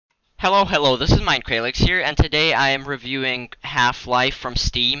Hello, this is Minecraft here, and today I am reviewing Half-Life from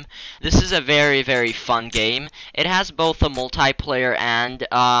Steam. This is a very fun game. It has both a multiplayer and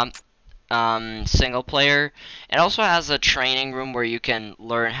single player. It also has a training room where you can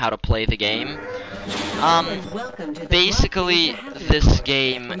learn how to play the game. Basically, this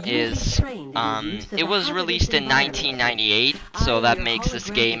game is, it was released in 1998, so that makes this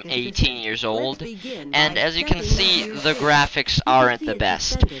game 18 years old. And as you can see, the graphics aren't the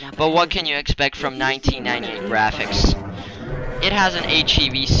best. But what can you expect from 1998 graphics? It has an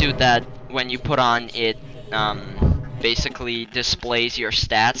HEV suit that, when you put on it, basically displays your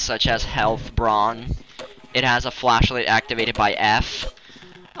stats, such as health, brawn. It has a flashlight activated by F.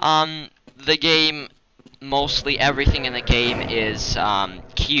 The game, mostly everything in the game is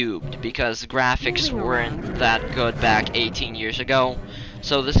cubed, because graphics weren't that good back 18 years ago.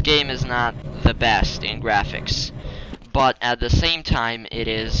 So this game is not the best in graphics. But at the same time, it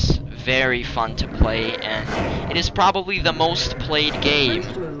is very fun to play, and it is probably the most played game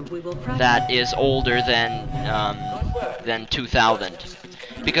that is older than 2000.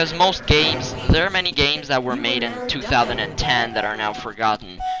 Because most games, there are many games that were made in 2010 that are now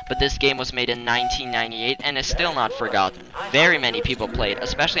forgotten, but this game was made in 1998 and is still not forgotten. Very many people played,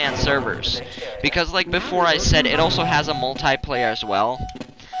 especially on servers. Because like before I said, it also has a multiplayer as well.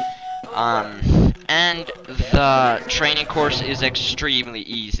 And the training course is extremely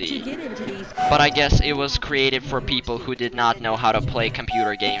easy. But I guess it was created for people who did not know how to play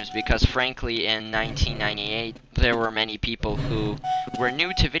computer games, because frankly in 1998 there were many people who were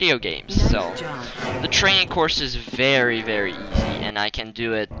new to video games. So the training course is very easy, and I can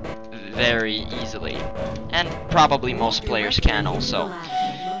do it very easily. And probably most players can also.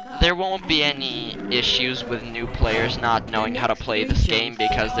 There won't be any issues with new players not knowing how to play this game,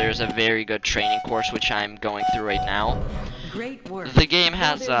 because there's a very good training course which I'm going through right now. The game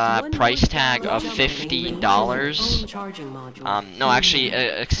has a price tag of $15. No, actually,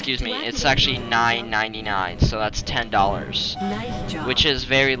 excuse me, it's actually $9.99, so that's $10, which is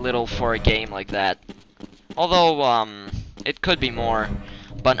very little for a game like that. Although, it could be more.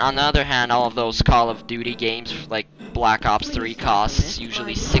 But on the other hand, all of those Call of Duty games, like Black Ops 3, costs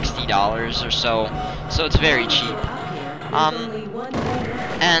usually $60 or so it's very cheap.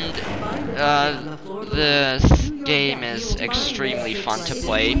 This game is extremely fun to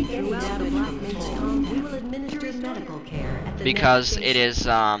play, because it is,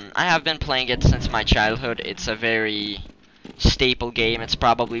 I have been playing it since my childhood. It's a very staple game. It's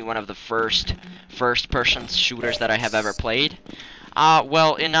probably one of the first-person shooters that I have ever played.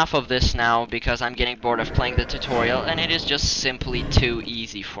 Well, enough of this now, because I'm getting bored of playing the tutorial, and it is just simply too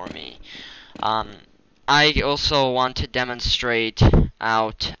easy for me. I also want to demonstrate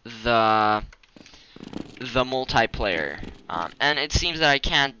out the multiplayer, and it seems that I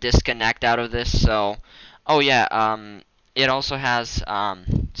can't disconnect out of this, so, oh yeah, it also has,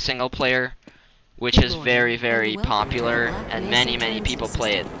 single player, which is very popular, and many people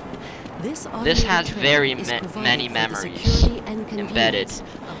play it. This has many memories embedded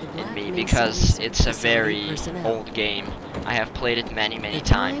in me, because it's a very old game. I have played it many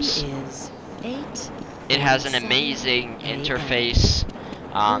times. It has an amazing interface,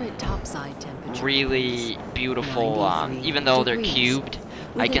 really beautiful, even though they're cubed,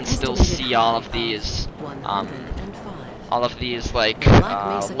 I can still see all of these like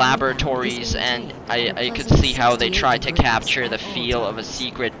laboratories, and I could see how they try to capture the feel of a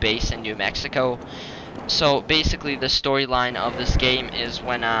secret base in New Mexico. So basically, the storyline of this game is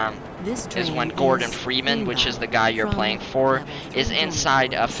when Gordon Freeman, which is the guy you're playing for, is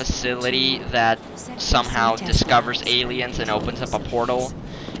inside a facility that somehow discovers aliens and opens up a portal,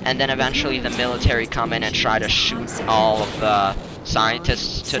 and then eventually the military come in and try to shoot all of the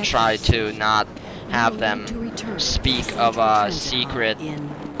scientists to try to not have them speak of a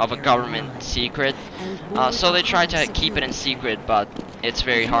government secret. So they try to keep it in secret, but it's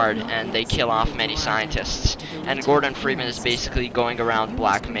very hard, and they kill off many scientists. And Gordon Freeman is basically going around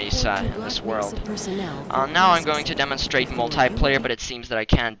Black Mesa in this world. Now I'm going to demonstrate multiplayer, but it seems that I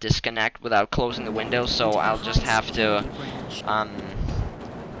can't disconnect without closing the window, so I'll just have to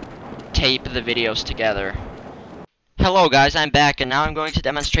tape the videos together. Hello guys, I'm back, and now I'm going to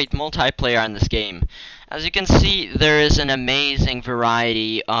demonstrate multiplayer on this game. As you can see, there is an amazing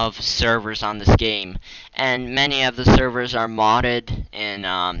variety of servers on this game, and many of the servers are modded in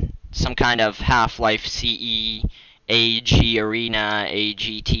some kind of Half-Life CE, AG Arena,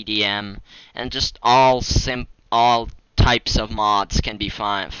 AG TDM, and just all types of mods can be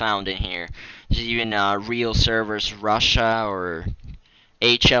found in here. There's even real servers, Russia, or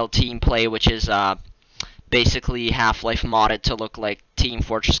HL Team Play, which is basically Half-Life modded to look like Team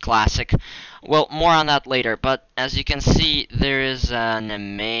Fortress Classic. Well, more on that later, but as you can see, there is an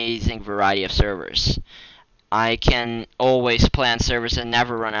amazing variety of servers. I can always play on servers and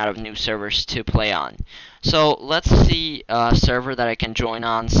never run out of new servers to play on. So let's see a server that I can join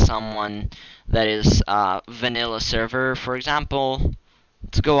on, someone that is a vanilla server. For example,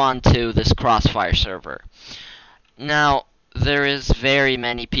 let's go on to this Crossfire server. Now, there is very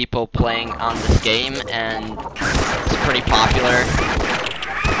many people playing on this game, and it's pretty popular.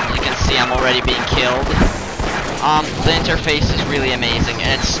 As you can see, I'm already being killed. The interface is really amazing,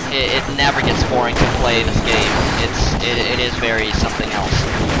 and it never gets boring to play this game. It is very something else.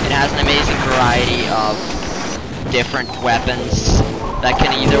 It has an amazing variety of different weapons that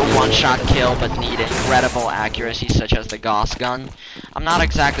can either one-shot kill but need incredible accuracy, such as the Gauss gun. I'm not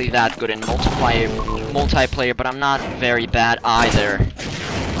exactly that good in multiplayer, but I'm not very bad either.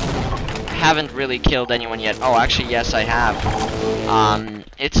 Haven't really killed anyone yet. Oh, actually, yes, I have.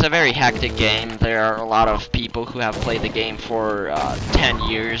 It's a very hectic game. There are a lot of people who have played the game for 10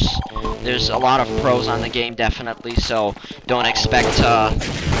 years. There's a lot of pros on the game, definitely, so don't expect to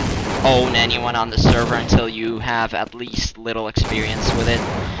own anyone on the server until you have at least little experience with it.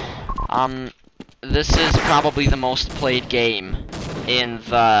 This is probably the most played game in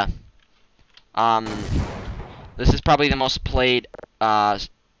the... this is probably the most played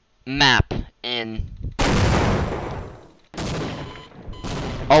map in...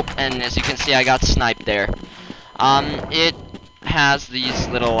 Oh, and as you can see, I got sniped there. It has these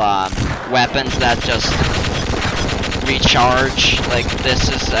little weapons that just recharge. Like, this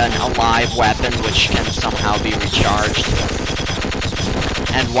is an alive weapon which can somehow be recharged.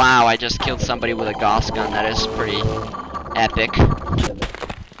 And wow, I just killed somebody with a Gauss gun. That is pretty epic.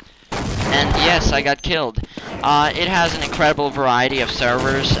 And yes, I got killed. It has an incredible variety of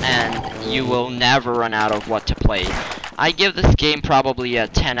servers, and you will never run out of what to play. I give this game probably a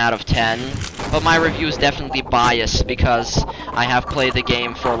 10 out of 10, but my review is definitely biased because I have played the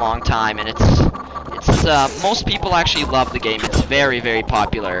game for a long time, and most people actually love the game. It's very, very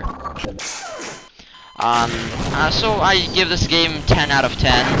popular. So I give this game 10 out of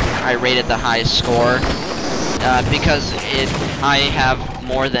 10. I rate it the highest score because I have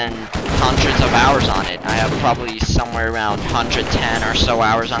more than hundreds of hours on it. I have probably somewhere around 110 or so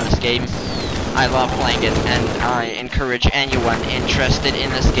hours on this game. I love playing it, and I encourage anyone interested in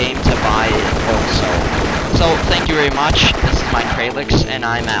this game to buy it also. So, thank you very much. This is Minecralix, and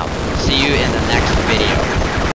I'm out. See you in the next video.